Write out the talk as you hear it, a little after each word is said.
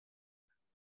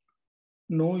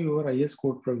know your IS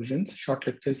code provisions short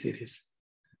lecture series.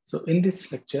 So in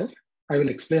this lecture, I will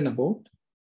explain about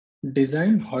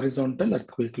design horizontal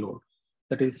earthquake load.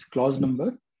 That is clause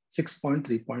number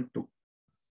 6.3.2.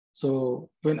 So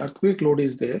when earthquake load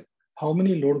is there, how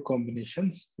many load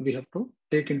combinations we have to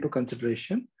take into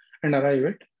consideration and arrive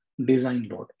at design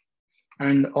load.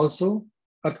 And also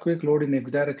earthquake load in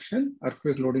X direction,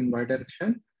 earthquake load in Y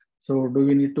direction. So do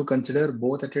we need to consider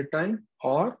both at a time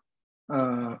or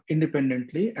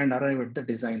independently and arrive at the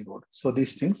design load? So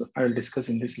these things I will discuss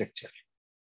in this lecture.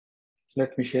 So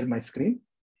let me share my screen.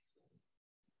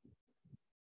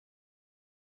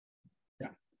 Yeah.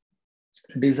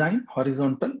 Design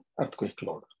horizontal earthquake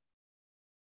load.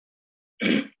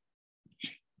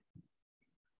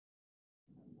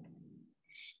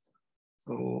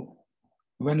 So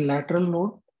when lateral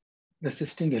load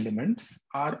resisting elements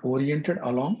are oriented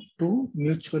along two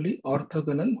mutually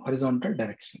orthogonal horizontal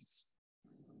directions,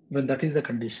 when that is the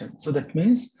condition. So that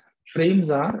means frames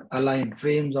are aligned,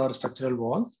 frames or structural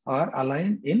walls are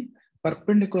aligned in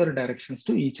perpendicular directions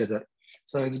to each other.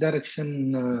 So X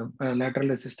direction lateral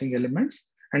resisting elements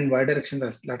and Y direction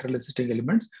lateral resisting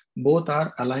elements, both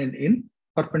are aligned in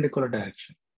perpendicular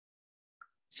direction.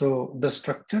 So the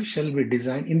structure shall be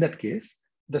designed, in that case,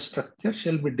 the structure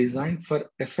shall be designed for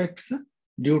effects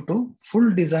due to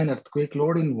full design earthquake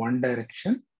load in one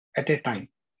direction at a time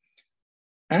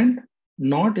and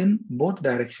not in both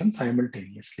directions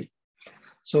simultaneously.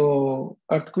 So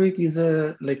earthquake is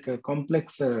like a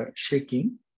complex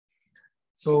shaking.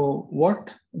 So what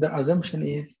the assumption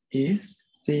is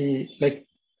the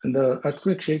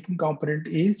earthquake shaking component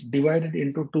is divided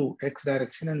into two, X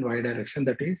direction and Y direction,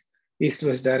 that is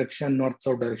east-west direction,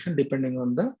 north-south direction, depending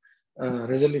on the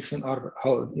resolution or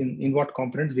how in what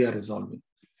components we are resolving.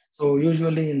 So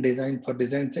usually in design, for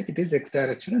design sake, it is X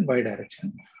direction and Y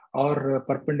direction, or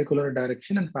perpendicular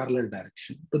direction and parallel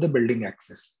direction to the building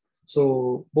axis.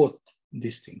 So both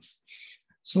these things.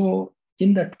 So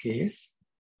in that case,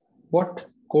 what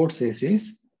code says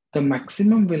is the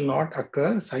maximum will not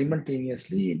occur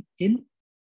simultaneously in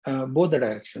both the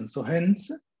directions. So hence,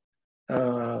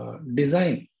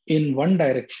 design in one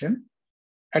direction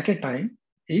at a time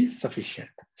is sufficient.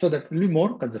 So that will be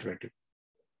more conservative.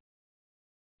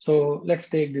 So let's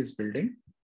take this building.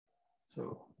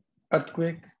 So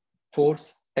earthquake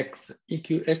force X,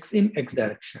 EQX in X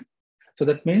direction. So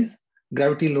that means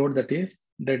gravity load, that is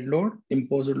dead load,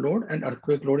 imposed load, and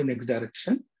earthquake load in X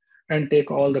direction, and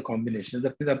take all the combinations.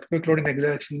 That means earthquake load in X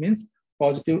direction means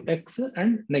positive X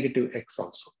and negative X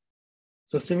also.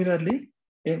 So similarly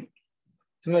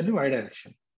Y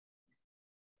direction.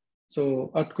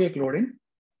 So earthquake load in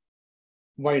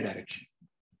Y direction.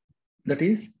 That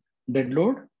is dead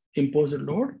load, imposed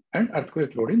load, and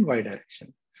earthquake load in Y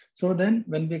direction. So then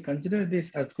when we consider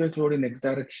this earthquake load in X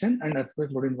direction and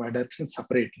earthquake load in Y direction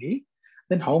separately,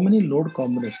 then how many load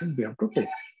combinations we have to take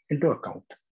into account?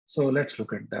 So let's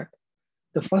look at that.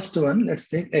 The first one, let's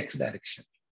take X direction.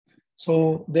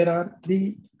 So there are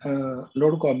three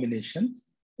load combinations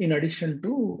in addition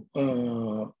to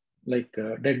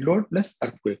dead load plus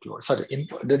earthquake load. Sorry,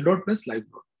 dead load plus live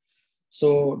load.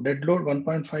 So dead load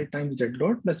 1.5 times dead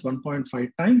load plus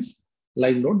 1.5 times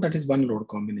live load, that is one load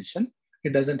combination.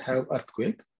 It doesn't have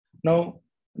earthquake. Now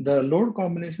the load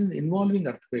combinations involving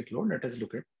earthquake load, let us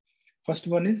look at. First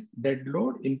one is dead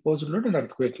load, imposed load, and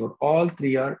earthquake load. All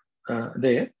three are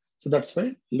there. So that's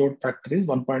why load factor is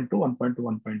 1.2, 1.2,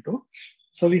 1.2.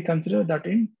 So we consider that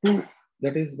in two,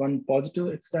 that is one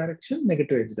positive X direction,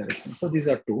 negative X direction. So these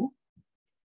are two.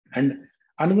 And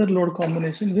another load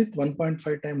combination with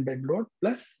 1.5 times dead load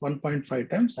plus 1.5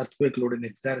 times earthquake load in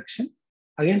X direction.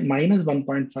 Again, minus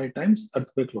 1.5 times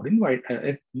earthquake load in Y,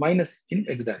 minus in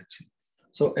X direction.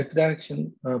 So X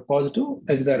direction positive,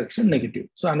 X direction negative.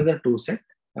 So another two set,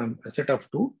 a set of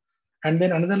two. And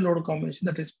then another load combination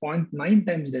that is 0.9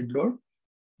 times dead load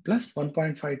plus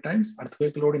 1.5 times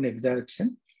earthquake load in X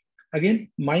direction. Again,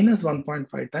 minus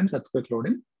 1.5 times earthquake load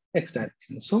in X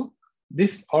direction. So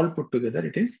this all put together,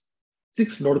 it is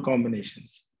 6 load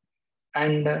combinations.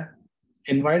 And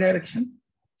in Y direction,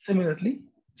 similarly,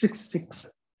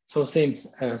 6. So same,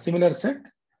 similar set,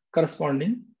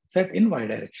 corresponding set in Y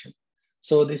direction.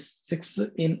 So this 6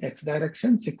 in X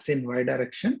direction, 6 in Y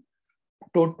direction,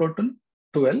 total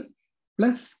 12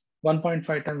 plus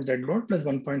 1.5 times dead load plus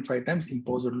 1.5 times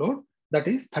imposed load, that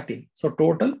is 13. So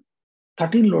total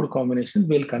 13 load combinations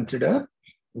we'll consider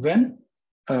when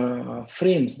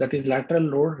frames, that is lateral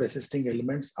load resisting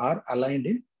elements, are aligned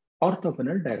in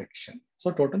orthogonal direction.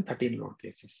 So total 13 load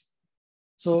cases.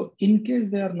 So in case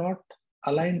they are not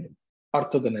aligned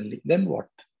orthogonally, then what?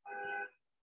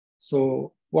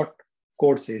 So what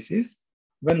code says is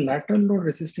when lateral load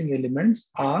resisting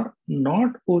elements are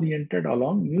not oriented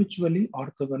along mutually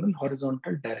orthogonal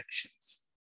horizontal directions.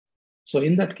 So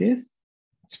in that case,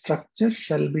 structure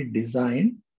shall be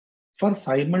designed for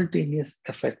simultaneous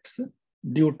effects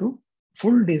due to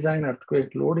full design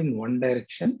earthquake load in one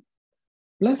direction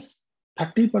plus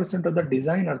 30% of the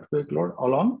design earthquake load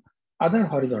along other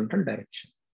horizontal direction.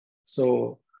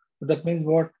 So that means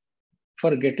what?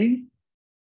 For getting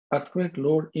earthquake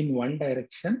load in one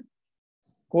direction,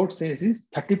 code says is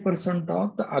 30%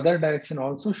 of the other direction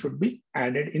also should be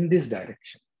added in this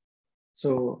direction.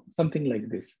 So something like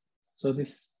this. So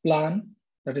this plan,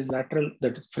 that is lateral,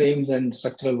 that is frames and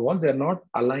structural wall, they are not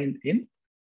aligned in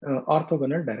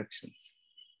orthogonal directions.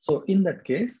 So in that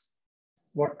case,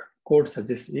 what code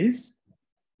suggests is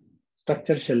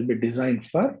structure shall be designed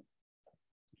for,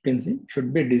 you can see,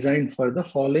 should be designed for the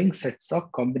following sets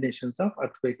of combinations of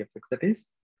earthquake effects. That is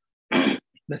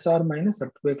plus or minus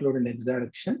earthquake load in x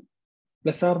direction,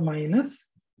 plus or minus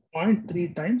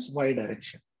 0.3 times y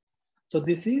direction. So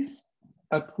this is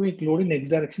earthquake load in x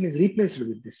direction is replaced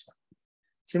with this one.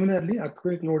 Similarly,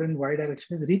 earthquake load in y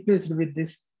direction is replaced with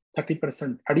this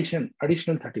 30% additional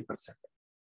 30%.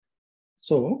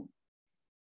 So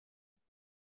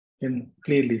you can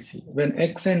clearly see when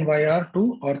x and y are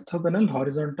two orthogonal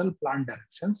horizontal plant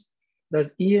directions,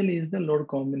 thus EL is the load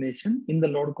combination in the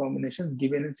load combinations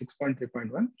given in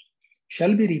 6.3.1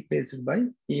 shall be replaced by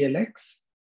ELX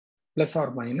plus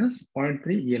or minus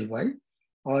 0.3 ELY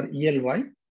or ELY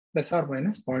plus or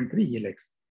minus 0.3 ELX.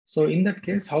 So in that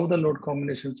case, how the load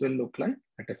combinations will look like,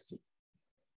 let us see.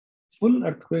 Full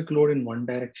earthquake load in one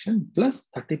direction plus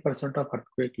 30% of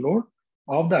earthquake load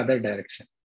of the other direction.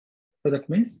 So that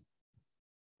means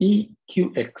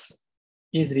EQX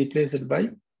is replaced by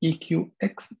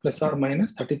EQX plus or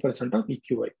minus 30% of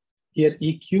EQY. Here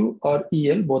EQ or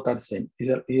EL both are same.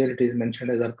 Here it is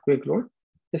mentioned as earthquake load.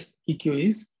 Just EQ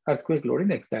is earthquake load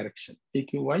in X direction.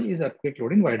 EQY is earthquake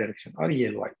load in Y direction or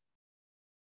ELY.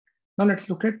 Now let's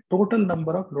look at total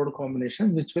number of load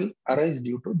combinations which will arise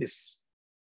due to this.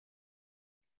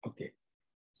 Okay.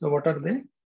 So what are they?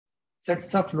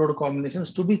 Sets of load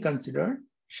combinations to be considered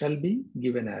shall be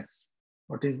given as.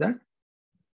 What is that?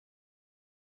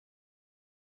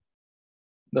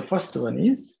 The first one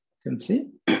is, you can see,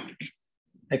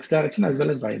 X direction as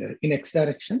well as Y direction. In X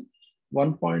direction,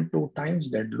 1.2 times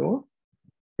dead load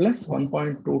plus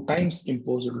 1.2 times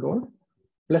imposed load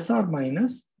plus or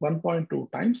minus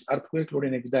 1.2 times earthquake load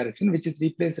in X direction, which is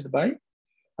replaced by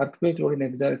earthquake load in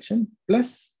X direction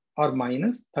plus or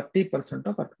minus 30%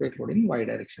 of earthquake load in Y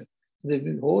direction.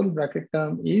 The whole bracket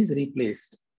term is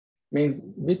replaced. Means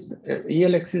with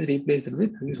ELX is replaced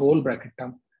with this whole bracket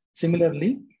term.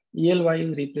 Similarly, ELY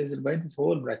is replaced by this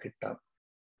whole bracket term.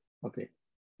 Okay.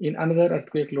 In another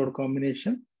earthquake load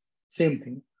combination, same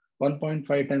thing.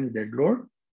 1.5 times dead load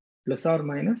plus or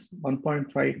minus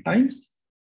 1.5 times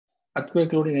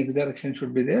earthquake load in X direction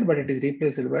should be there, but it is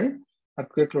replaced by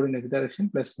earthquake load in X direction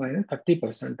plus minus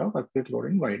 30% of earthquake load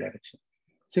in Y direction.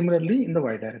 Similarly, in the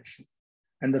Y direction.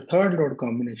 And the third load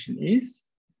combination is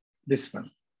this one.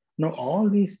 Now, all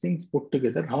these things put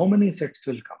together, how many sets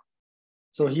will come?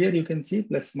 So here you can see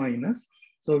plus minus.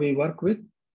 So we work with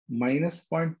minus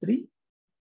 0.3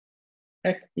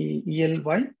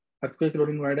 ELY, earthquake load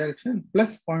in Y direction,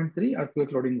 plus 0.3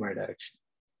 earthquake load in Y direction.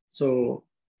 So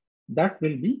that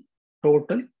will be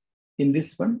total in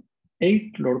this one,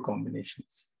 8 load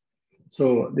combinations.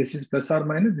 So this is plus or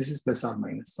minus, this is plus or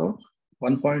minus. So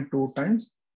 1.2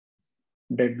 times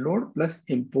dead load plus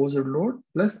imposed load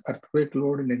plus earthquake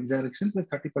load in X direction plus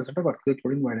 30% of earthquake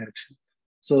load in Y direction.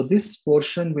 So this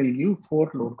portion will give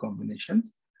 4 load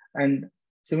combinations, and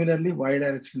similarly Y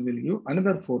direction will give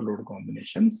another 4 load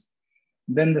combinations.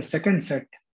 Then the second set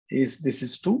is, this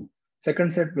is 2.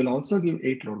 Second set will also give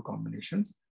 8 load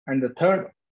combinations, and the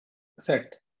third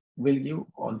set will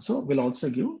also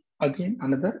give again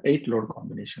another 8 load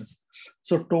combinations.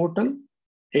 So total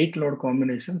 8 load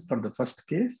combinations for the first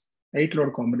case, 8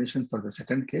 load combinations for the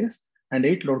second case, and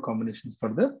 8 load combinations for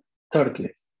the third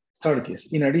case.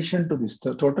 In addition to this,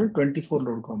 the total 24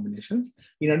 load combinations.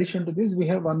 In addition to this, we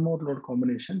have one more load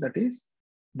combination, that is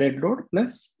dead load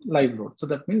plus live load. So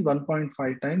that means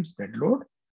 1.5 times dead load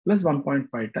plus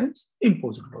 1.5 times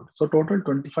imposed load. So total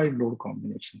 25 load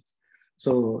combinations.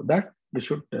 So that we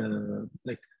should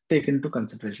take into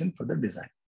consideration for the design.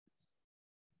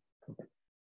 Okay.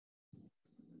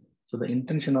 So the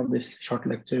intention of this short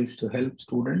lecture is to help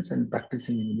students and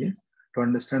practicing engineers to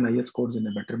understand IS codes in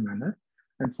a better manner,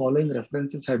 and following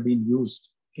references have been used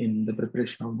in the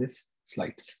preparation of these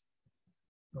slides.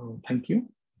 So thank you.